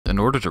in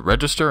order to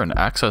register and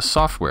access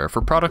software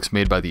for products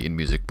made by the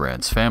inMusic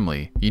brands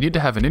family, you need to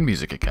have an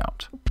inMusic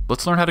account.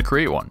 Let's learn how to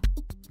create one.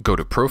 Go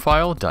to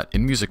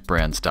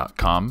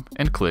profile.inmusicbrands.com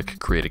and click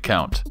Create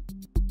Account.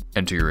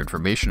 Enter your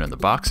information in the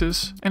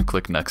boxes and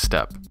click Next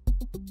Step.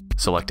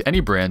 Select any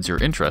brands you're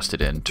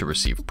interested in to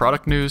receive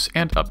product news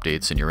and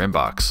updates in your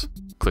inbox.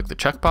 Click the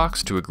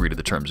checkbox to agree to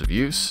the terms of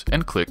use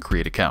and click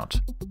Create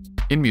Account.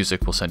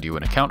 inMusic will send you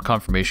an account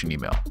confirmation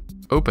email.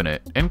 Open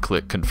it and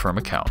click Confirm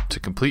Account to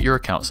complete your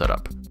account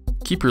setup.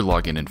 Keep your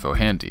login info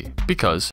handy because,